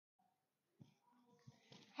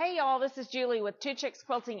Hey y'all, this is Julie with Two Chicks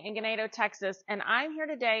Quilting in Ganado, Texas, and I'm here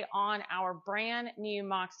today on our brand new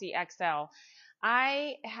Moxie XL.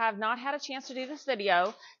 I have not had a chance to do this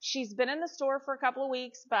video. She's been in the store for a couple of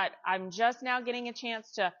weeks, but I'm just now getting a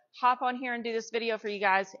chance to hop on here and do this video for you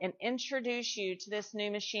guys and introduce you to this new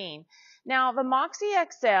machine. Now, the Moxie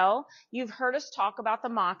XL, you've heard us talk about the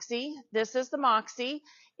Moxie. This is the Moxie.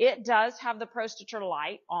 It does have the Pro Stitcher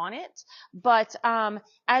light on it, but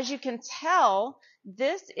as you can tell,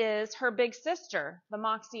 this is her big sister, the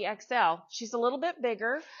Moxie XL. She's a little bit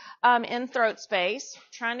bigger in throat space.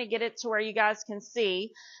 Trying to get it to where you guys can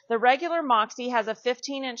see. The regular Moxie has a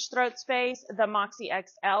 15-inch throat space. The Moxie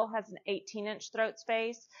XL has an 18-inch throat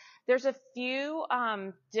space. There's a few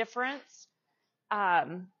different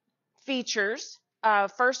features.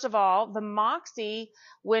 First of all, the Moxie,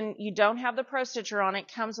 when you don't have the Pro Stitcher on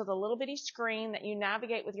it, comes with a little bitty screen that you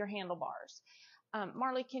navigate with your handlebars.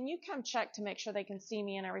 Marley, can you come check to make sure they can see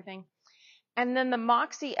me and everything? And then the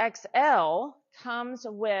Moxie XL comes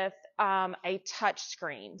with a touch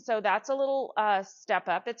screen. So that's a little step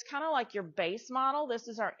up. It's kind of like your base model. This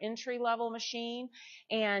is our entry level machine,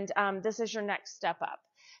 and this is your next step up.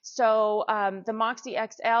 So the Moxie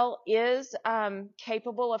XL is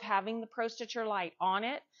capable of having the Pro Stitcher light on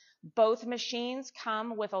it. Both machines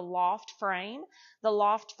come with a loft frame. The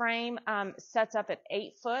loft frame sets up at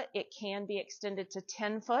 8 foot. It can be extended to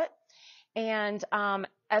 10 foot. And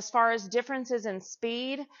as far as differences in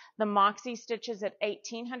speed, the Moxie stitches at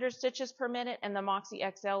 1,800 stitches per minute, and the Moxie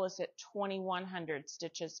XL is at 2,100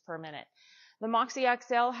 stitches per minute. The Moxie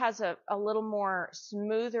XL has a little more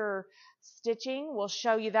smoother stitching. We'll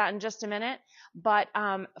show you that in just a minute. But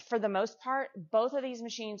for the most part, both of these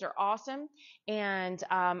machines are awesome. And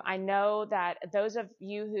I know that those of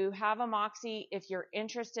you who have a Moxie, if you're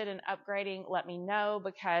interested in upgrading, let me know,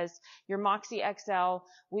 because your Moxie XL,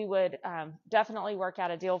 we would definitely work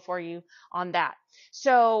out a deal for you on that.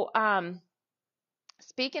 So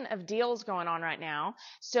speaking of deals going on right now,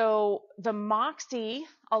 so the Moxie,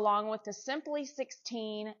 along with the Simply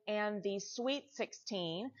 16 and the Sweet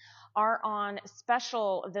 16, are on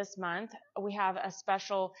special this month. We have a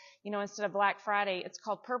special, instead of Black Friday, it's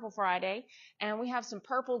called Purple Friday, and we have some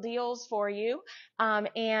purple deals for you,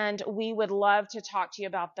 and we would love to talk to you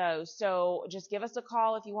about those. So just give us a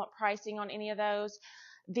call if you want pricing on any of those.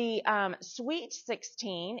 The Sweet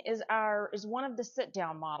 16 is one of the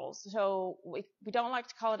sit-down models. So we don't like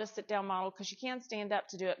to call it a sit-down model because you can stand up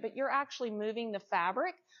to do it, but you're actually moving the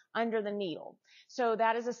fabric under the needle. So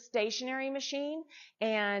that is a stationary machine,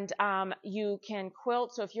 and you can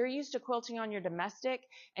quilt. So if you're used to quilting on your domestic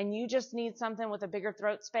and you just need something with a bigger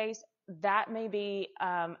throat space, that may be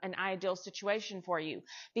an ideal situation for you,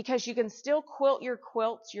 because you can still quilt your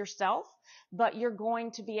quilts yourself, but you're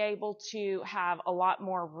going to be able to have a lot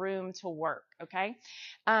more room to work, okay?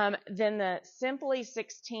 Then the Simply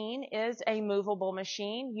 16 is a movable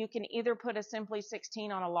machine. You can either put a Simply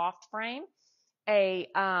 16 on a loft frame, a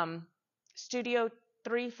Studio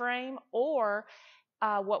 3 frame, or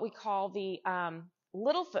what we call the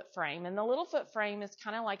Littlefoot frame. And the Littlefoot frame is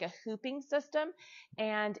kind of like a hooping system,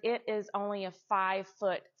 and it is only a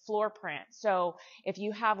 5-foot floor print. So if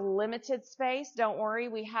you have limited space, don't worry,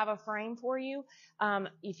 we have a frame for you.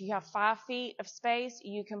 If you have 5 feet of space,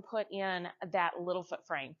 you can put in that Littlefoot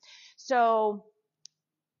frame. So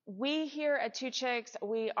we here at Two Chicks,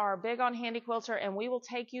 we are big on HandiQuilter, and we will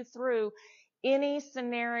take you through any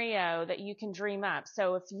scenario that you can dream up.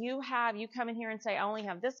 So if you come in here and say, I only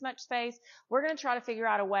have this much space, we're going to try to figure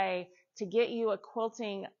out a way to get you a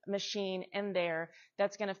quilting machine in there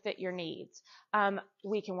that's going to fit your needs.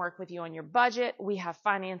 We can work with you on your budget. We have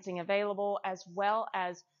financing available, as well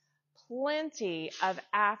as plenty of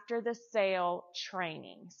after the sale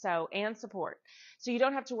training, and support. So you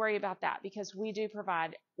don't have to worry about that, because we do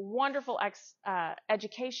provide wonderful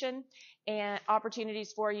education and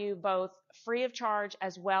opportunities for you, both free of charge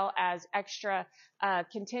as well as extra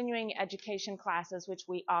continuing education classes, which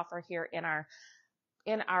we offer here in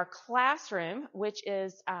our classroom, which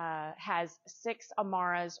has 6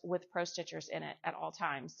 Amaras with Pro Stitchers in it at all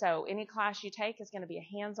times. So any class you take is going to be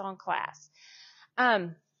a hands-on class.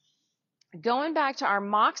 Going back to our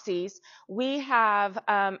Moxies, we have,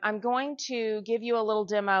 I'm going to give you a little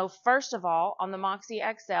demo, first of all, on the Moxie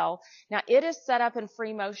XL. Now, it is set up in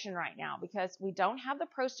free motion right now because we don't have the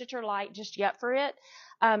Pro Stitcher light just yet for it.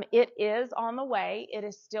 It is on the way. It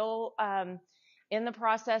is still in the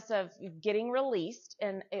process of getting released,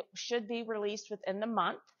 and it should be released within the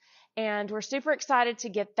month. And we're super excited to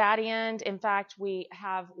get that in. In fact, we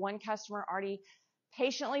have one customer already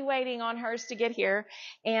patiently waiting on hers to get here,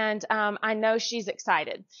 and I know she's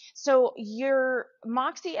excited. So your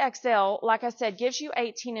Moxie XL, like I said, gives you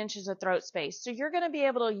 18 inches of throat space. So you're going to be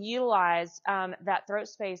able to utilize that throat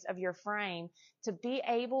space of your frame to be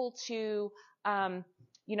able to,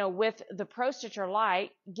 with the Pro Stitcher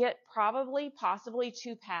Lite, get possibly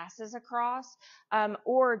 2 passes across,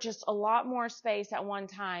 or just a lot more space at one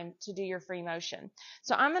time to do your free motion.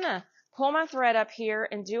 So I'm going to pull my thread up here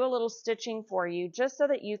and do a little stitching for you just so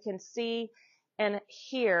that you can see and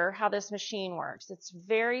hear how this machine works. It's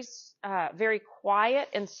very, very quiet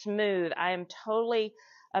and smooth. I am totally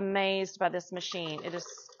amazed by this machine. It is,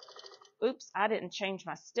 oops, I didn't change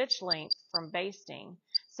my stitch length from basting.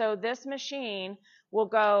 So this machine will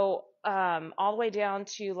go all the way down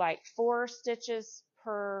to like 4 stitches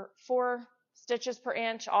per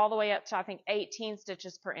inch, all the way up to I think 18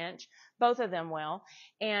 stitches per inch. Both of them will.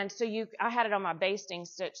 And so I had it on my basting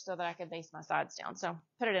stitch so that I could baste my sides down. So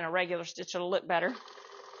put it in a regular stitch, it'll look better.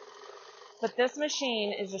 But this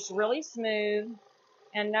machine is just really smooth.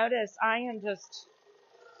 And notice I am just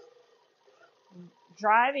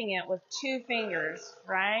driving it with 2 fingers,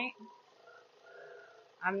 right?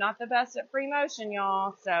 I'm not the best at free motion,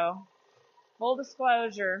 y'all, so full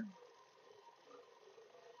disclosure.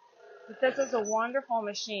 But this is a wonderful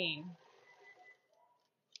machine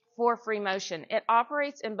for free motion. It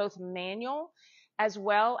operates in both manual as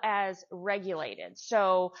well as regulated.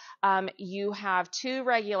 So you have 2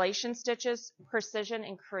 regulation stitches, precision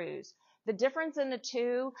and cruise. The difference in the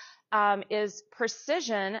 2 is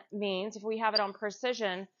precision means if we have it on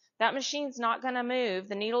precision, that machine's not going to move.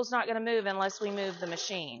 The needle's not going to move unless we move the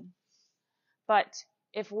machine. But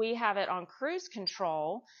if we have it on cruise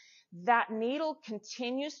control, that needle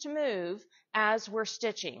continues to move as we're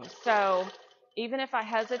stitching. So even if I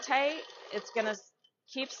hesitate, it's going to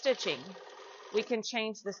keep stitching. We can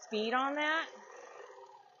change the speed on that.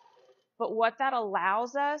 But what that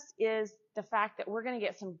allows us is the fact that we're going to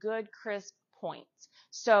get some good crisp points.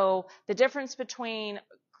 So the difference between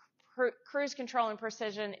cruise control and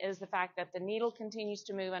precision is the fact that the needle continues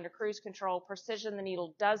to move under cruise control. Precision, the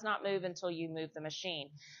needle does not move until you move the machine.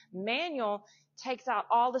 Manual takes out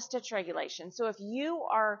all the stitch regulation. So if you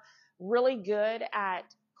are really good at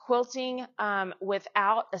quilting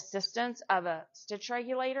without assistance of a stitch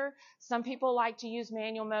regulator, some people like to use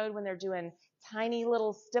manual mode when they're doing tiny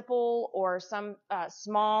little stipple or some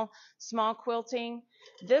small quilting.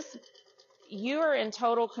 You are in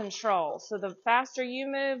total control. So the faster you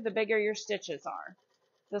move, the bigger your stitches are.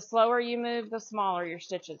 The slower you move, the smaller your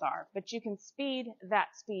stitches are. But you can speed that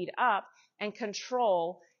speed up and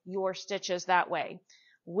control your stitches that way.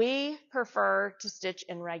 We prefer to stitch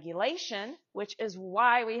in regulation, which is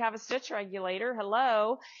why we have a stitch regulator.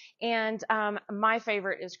 Hello. And my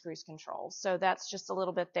favorite is cruise control. So that's just a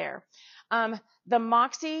little bit there. The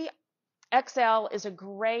Moxie XL is a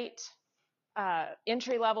great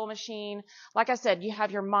entry-level machine. Like I said, you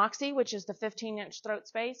have your Moxie, which is the 15-inch throat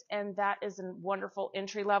space, and that is a wonderful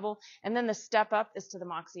entry level. And then the step up is to the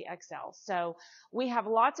Moxie XL. So we have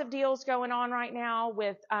lots of deals going on right now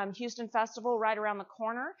with Houston Festival right around the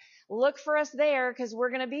corner. Look for us there because we're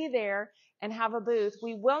going to be there and have a booth.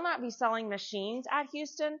 We will not be selling machines at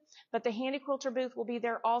Houston, but the HandiQuilter booth will be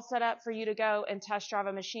there all set up for you to go and test drive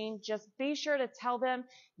a machine. Just be sure to tell them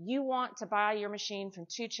you want to buy your machine from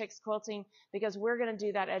Chicks Quilting because we're going to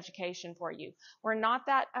do that education for you. We're not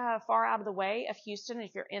that far out of the way of Houston.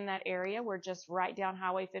 If you're in that area, we're just right down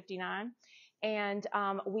Highway 59. And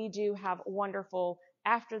we do have wonderful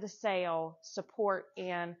after the sale support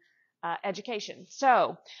and education.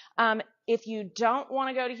 So if you don't want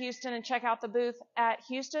to go to Houston and check out the booth at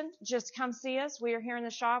Houston, just come see us. We are here in the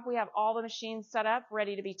shop. We have all the machines set up,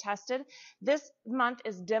 ready to be tested. This month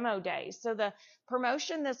is demo days. So the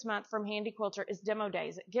promotion this month from HandiQuilter is demo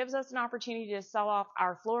days. It gives us an opportunity to sell off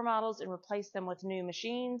our floor models and replace them with new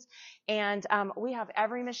machines. And we have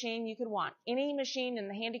every machine you could want. Any machine in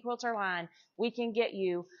the HandiQuilter line, we can get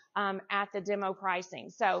you at the demo pricing.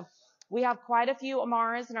 So we have quite a few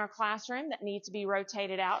Amaras in our classroom that need to be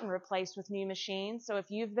rotated out and replaced with new machines. So if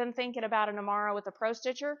you've been thinking about an Amara with a Pro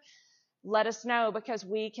Stitcher, let us know because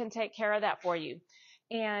we can take care of that for you.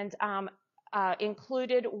 And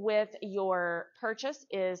included with your purchase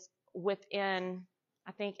is within,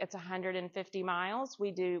 I think it's 150 miles.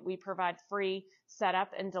 We provide free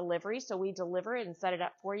setup and delivery. So we deliver it and set it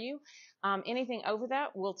up for you. Anything over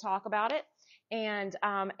that, we'll talk about it. And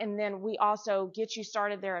then we also get you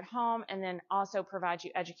started there at home and then also provide you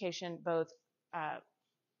education both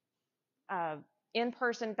in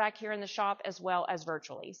person back here in the shop as well as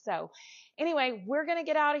virtually. So anyway, we're going to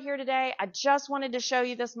get out of here today. I just wanted to show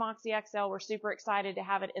you this Moxie XL. We're super excited to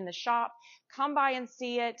have it in the shop. Come by and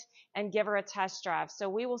see it and give her a test drive. So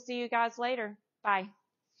we will see you guys later. Bye.